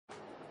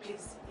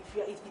Please,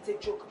 if it's a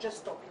joke, just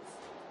stop it.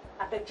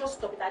 I beg, just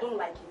stop it. I don't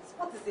like it.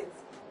 What is it?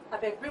 I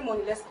beg, bring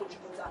money, let's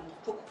contribute and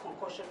cook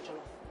concussion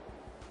jollof.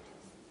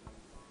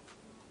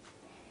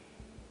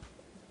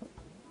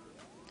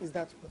 Is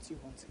that what you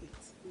want to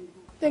eat?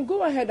 Then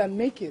go ahead and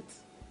make it.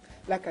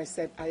 Like I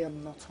said, I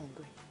am not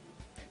hungry.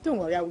 Don't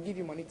worry, I will give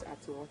you money to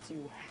add to what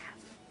you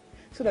have,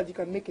 so that you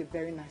can make a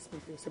very nice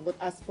meal for yourself. But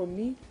as for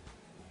me,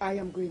 I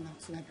am going out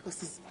tonight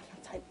because it's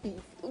Valentine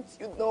Eve, don't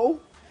you know?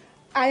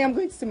 I am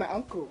going to see my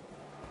uncle.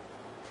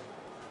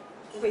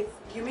 Wait,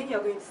 you mean you're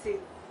going to see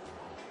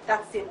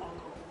that same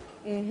uncle?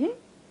 Mm-hmm.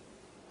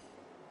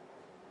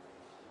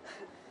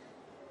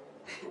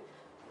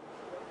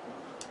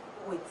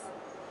 Wait,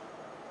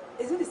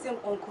 isn't the same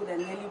uncle that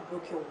nearly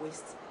broke your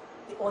waist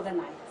the other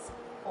night,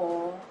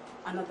 or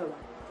another one?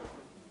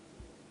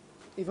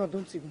 Eva,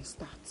 don't even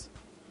start.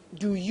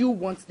 Do you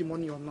want the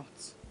money or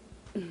not?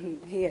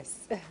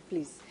 Yes,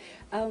 please.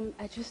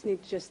 I just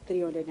need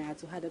 300 naira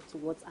to add up to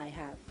what I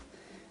have.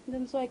 And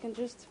then so I can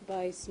just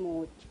buy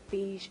small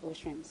fish or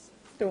shrimps.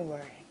 Don't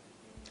worry.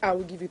 I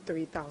will give you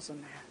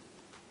 3,000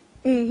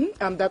 naira.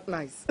 I'm that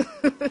nice.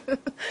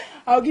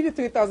 I'll give you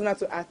 3,000 naira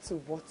to add to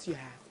what you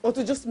have. Or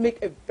to just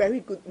make a very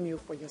good meal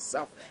for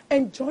yourself.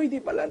 Enjoy the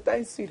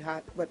Valentine,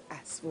 sweetheart. But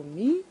as for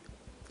me,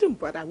 don't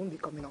bother, I won't be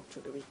coming out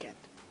through the weekend.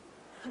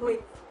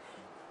 Wait,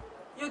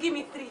 you give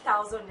me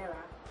 3,000 naira.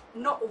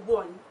 Not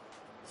 1,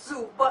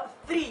 2, but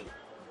 3.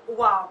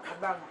 Wow.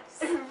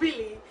 That's nice.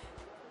 Really?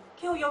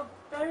 Kil, you're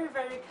very,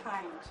 very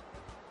kind.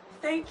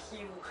 Thank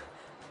you.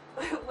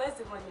 Where's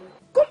the money?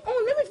 Come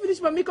on, let me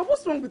finish my makeup.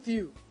 What's wrong with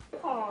you?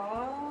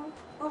 Aww,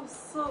 I'm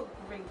so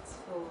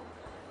grateful.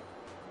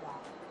 Wow.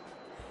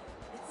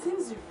 It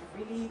seems you've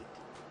really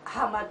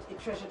hammered a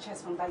treasure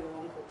chest from that your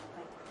uncle.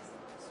 Like,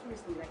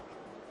 seriously, like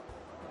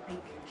a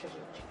big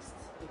treasure chest,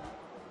 you know?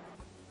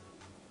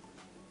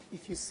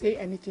 If you say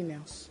anything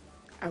else,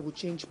 I will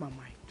change my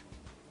mind.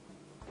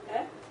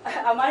 Eh?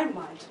 Am I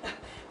mad?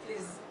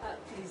 Please,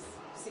 please,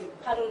 see,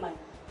 pardon my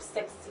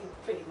sexy,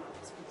 pretty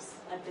mouth, please.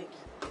 I beg you,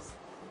 please.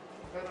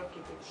 You better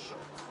keep it short.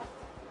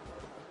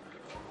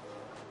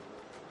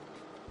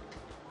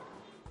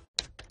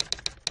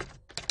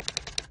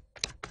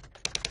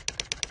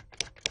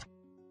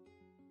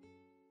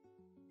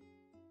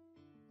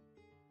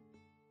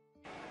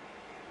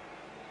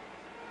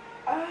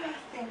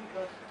 Thank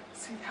God.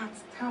 Sweetheart,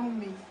 tell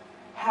me,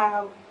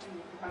 how do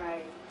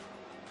I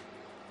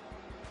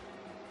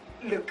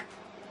look?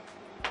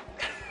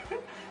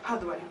 How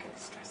do I look at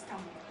this dress? Tell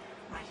me.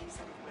 My hips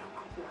are well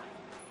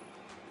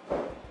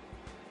outlined.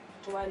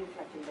 Do I look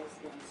like a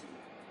lesbian to you?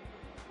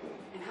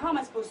 And how am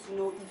I supposed to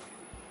know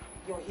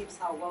if your hips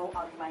are well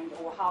outlined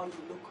or how you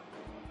look?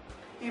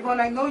 Yvonne,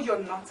 I know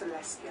you're not a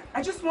lesbian.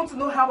 I just want to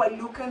know how I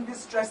look in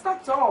this dress,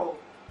 that's all.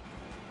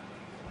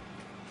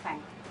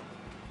 Fine.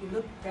 You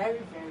look very,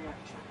 very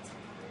attractive.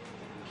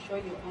 I'm sure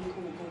your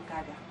uncle will go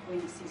gaga when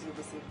he sees you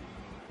this evening.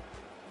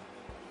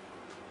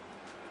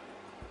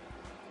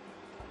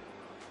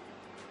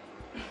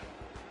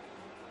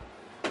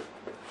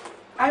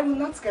 I will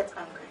not get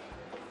angry.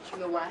 You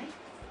know why?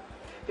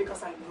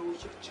 Because I know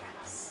you're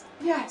jealous.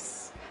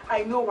 Yes,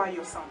 I know why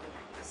you're sounding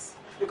like this.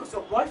 Because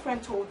your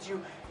boyfriend told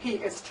you he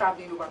is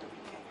traveling over the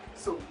weekend.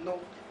 So no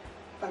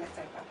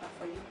Valentine partner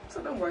for you.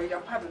 So don't worry,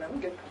 your partner will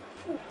get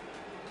angry.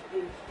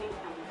 You think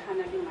I'm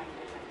carnally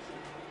minded like you?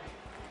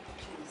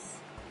 Please,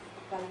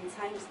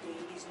 Valentine's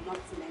Day is not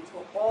meant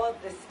for all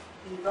this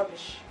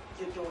rubbish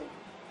you're doing.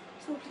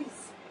 So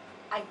please,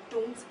 I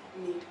don't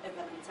need a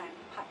Valentine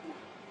partner.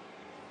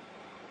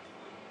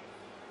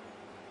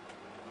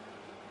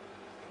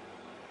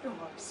 Don't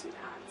worry,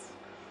 sweetheart.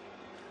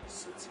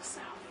 Suit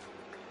yourself.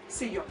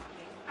 See your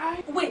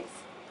money. Wait!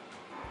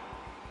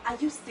 Are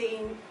you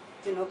saying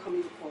you're not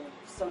coming for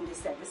Sunday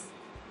service?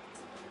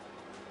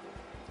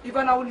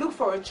 Even I will look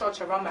for a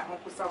church around my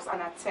uncle's house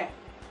and attend.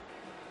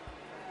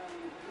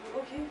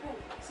 Okay, fine.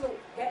 So,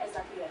 where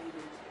exactly are you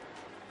going?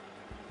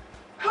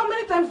 How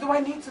many times do I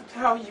need to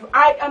tell you?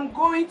 I am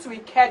going to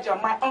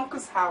Ikeja, my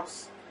uncle's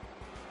house.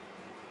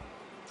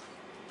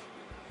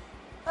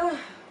 Okay.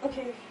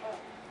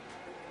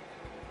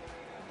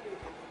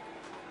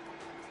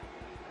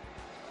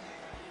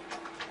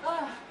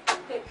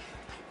 Okay.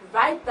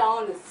 Write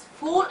down his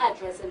full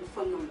address and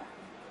phone number.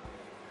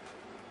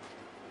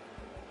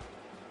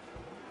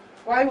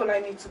 Why will I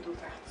need to do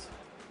that?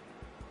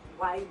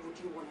 Why would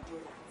you want to do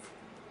that?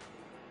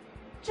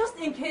 Just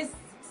in case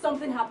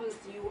something happens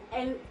to you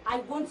and I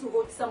want to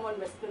hold someone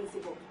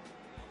responsible.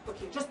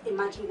 Okay, just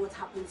imagine what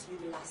happened to you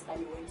the last time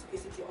you went to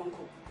visit your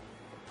uncle.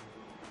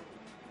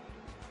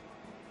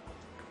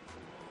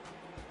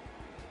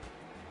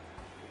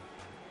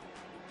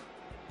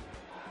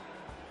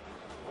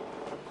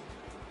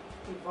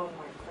 Yvonne,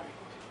 my friend.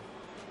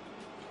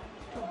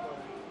 Don't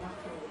worry,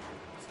 nothing will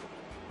happen to me.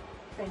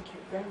 Thank you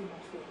very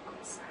much for your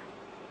concern.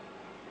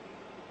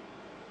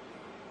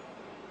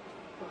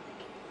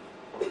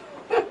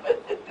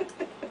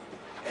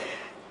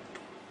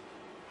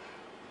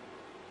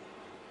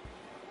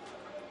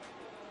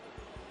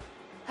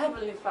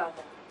 Heavenly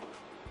Father,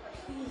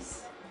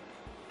 please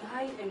guide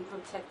guide and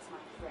protect my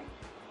friend.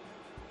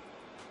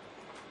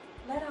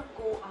 Let her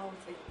go out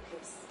in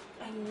peace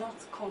and not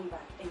come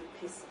back in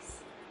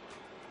pieces.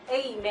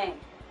 Amen.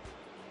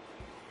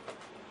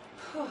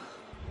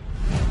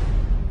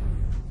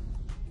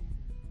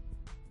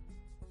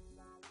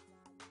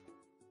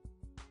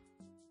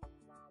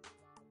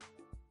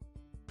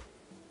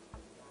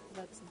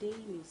 That they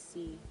may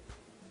see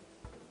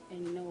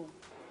and know,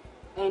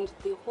 and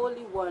the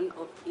Holy One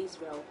of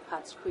Israel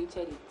hath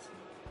created it.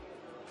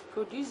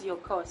 Produce your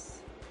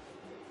cause,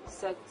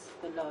 saith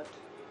the Lord.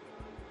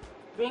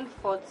 Bring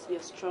forth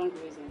your strong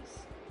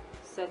reasons,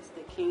 saith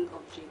the King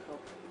of Jacob.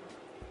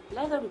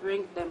 Let them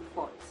bring them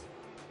forth,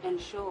 and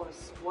show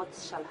us what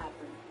shall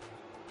happen.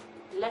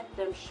 Let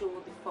them show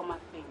the former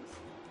things,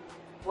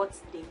 what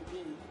they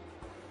be,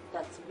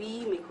 that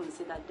we may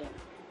consider them,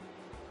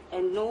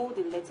 and know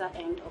the latter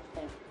end of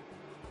them,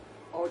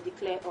 or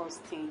declare us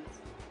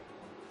things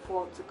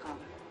for to come.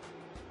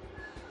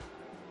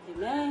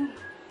 Amen.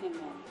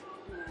 Amen.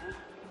 Yeah.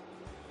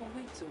 But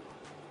wait too.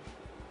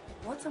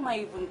 What am I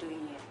even doing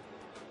here?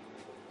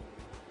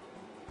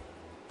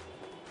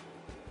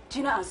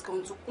 Gina has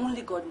gone to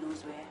only God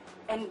knows where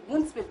and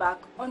won't be back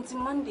until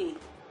Monday.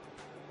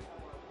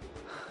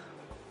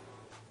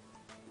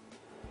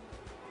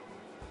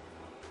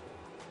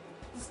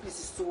 This place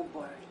is so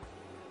boring.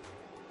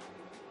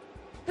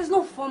 There's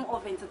no form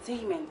of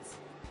entertainment.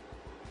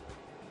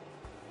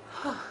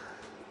 Where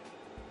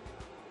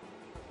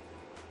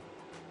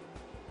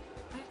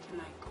can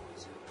I go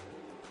to?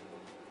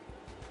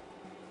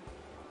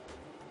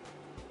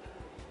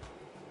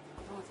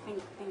 Oh,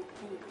 think.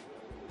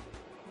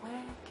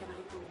 Where can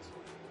I go to?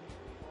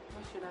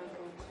 Where should I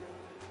go to?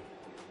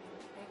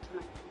 Where can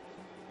I?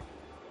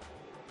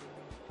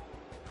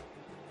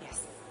 Yes.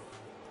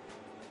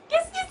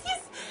 Yes,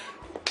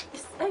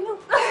 I know.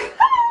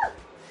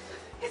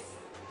 Yes.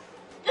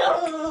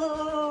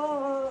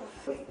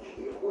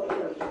 Well,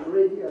 as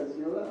ready as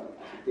you are.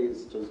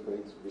 It's just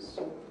going to be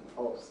so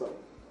awesome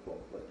for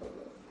both of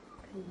us.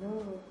 I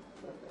know.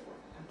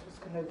 I'm just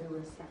gonna do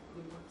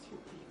exactly what you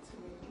did to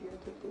me the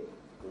other day.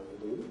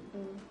 Ready?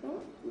 Mm-hmm.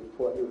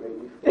 Before you're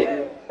ready for it.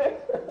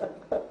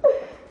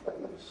 Are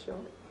you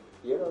sure?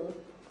 Yeah.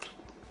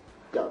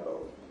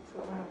 Double. So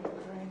I'm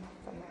crying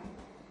for now.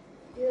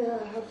 Yeah,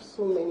 I have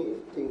so many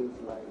things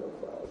lined up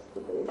for us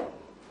today.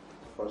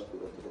 First, we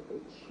go to the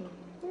beach.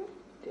 Mm-hmm.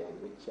 Then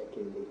we check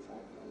in later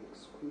and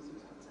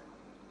exquisite hotel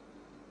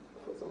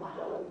for some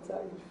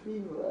Valentine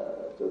fever.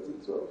 Just the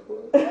two of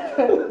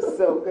us.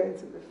 So going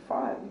to be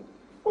fun.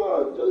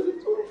 Fun, just the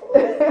two of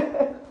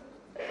us.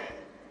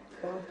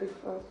 Well,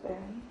 before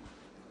then,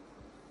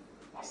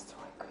 let's do a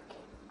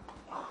quickie.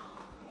 Oh,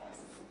 yes.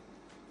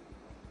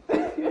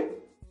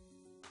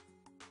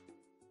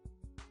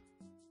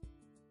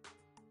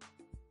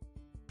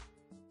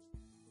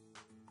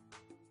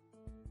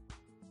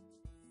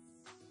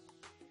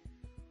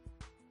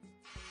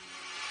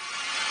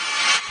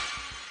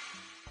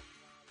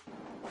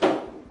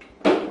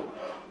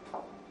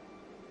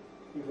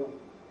 Yvonne.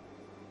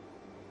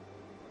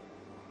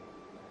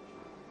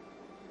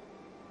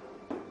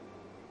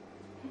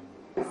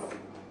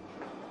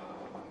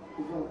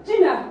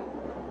 Gina!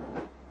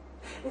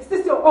 Is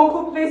this your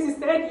uncle's place you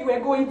said you were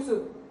going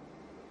to?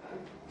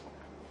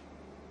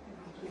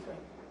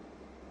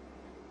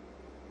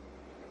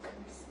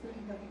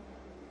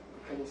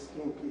 Can you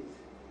explain, please?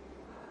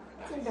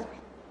 Gina,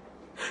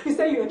 you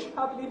said you were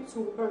traveling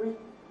to hurry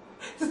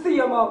to see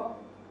your mom.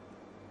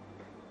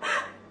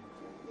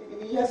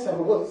 Yes, I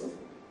was.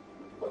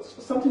 But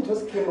something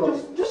just came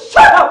up. Just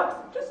shut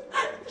up! Just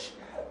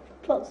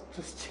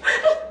Just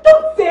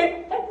don't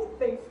say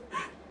anything.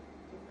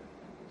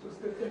 Just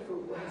the devil,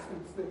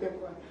 it's the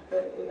devil.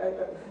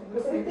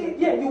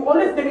 Yeah, you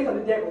always blame it on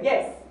the devil,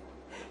 yes.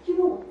 You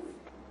know what?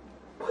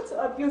 Both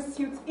of you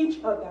suit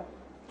each other.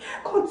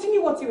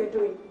 Continue what you were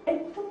doing.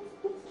 And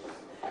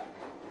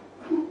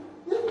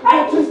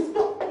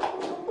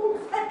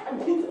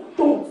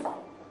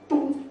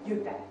don't you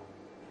dare.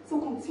 So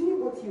continue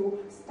what you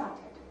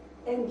started.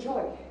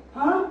 Enjoy.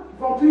 Huh?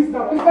 But please,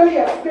 now, please let me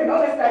explain.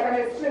 Honestly, I can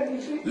explain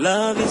it.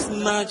 Love is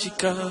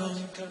magical,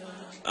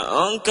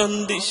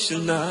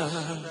 unconditional,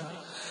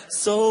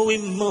 so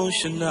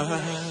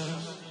emotional.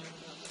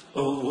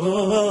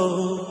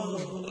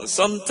 Oh,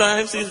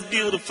 sometimes it's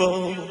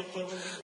beautiful.